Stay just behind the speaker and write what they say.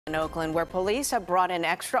In Oakland, where police have brought in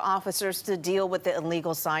extra officers to deal with the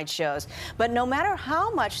illegal sideshows. But no matter how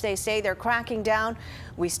much they say they're cracking down,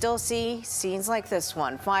 we still see scenes like this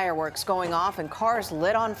one. Fireworks going off and cars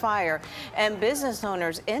lit on fire. And business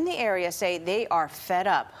owners in the area say they are fed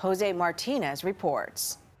up. José Martínez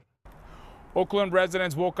reports. Oakland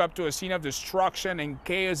residents woke up to a scene of destruction and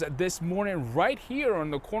chaos this morning right here on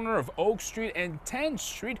the corner of Oak Street and 10th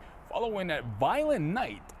Street following a violent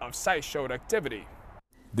night of sideshow activity.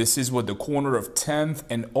 This is what the corner of 10th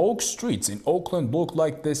and Oak Streets in Oakland looked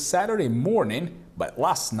like this Saturday morning, but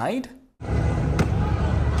last night,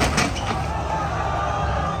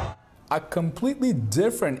 a completely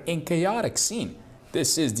different and chaotic scene.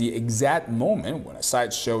 This is the exact moment when a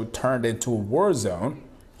sideshow turned into a war zone.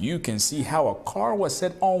 You can see how a car was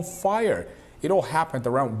set on fire. It all happened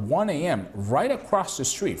around 1 a.m. right across the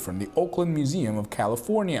street from the Oakland Museum of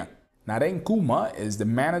California. Naren Kuma is the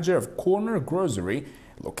manager of Corner Grocery,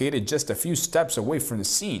 located just a few steps away from the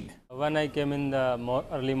scene. When I came in the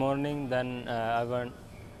early morning, then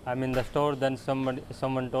I'm in the store, then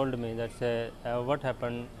someone told me that what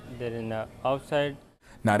happened there in outside.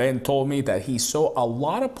 Naren told me that he saw a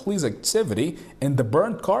lot of police activity and the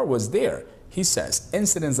burnt car was there. He says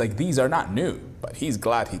incidents like these are not new, but he's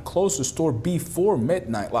glad he closed the store before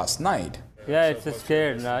midnight last night. Yeah, it's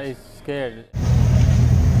scared now, it's scared.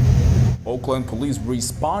 Oakland police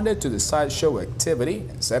responded to the sideshow activity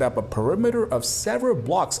and set up a perimeter of several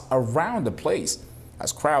blocks around the place.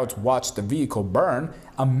 As crowds watched the vehicle burn,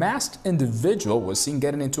 a masked individual was seen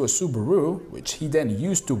getting into a Subaru, which he then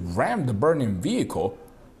used to ram the burning vehicle.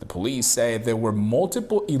 The police say there were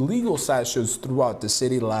multiple illegal sideshows throughout the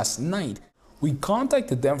city last night. We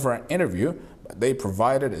contacted them for an interview, but they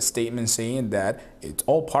provided a statement saying that it's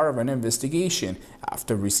all part of an investigation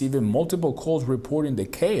after receiving multiple calls reporting the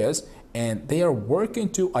chaos, and they are working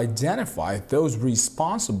to identify those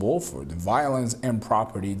responsible for the violence and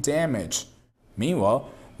property damage. Meanwhile,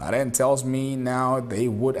 Naren tells me now they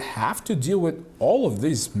would have to deal with all of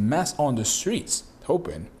this mess on the streets,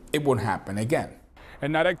 hoping it won't happen again.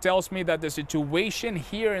 And Narek tells me that the situation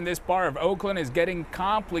here in this part of Oakland is getting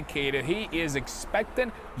complicated. He is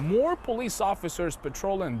expecting more police officers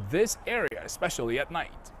patrolling this area, especially at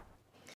night.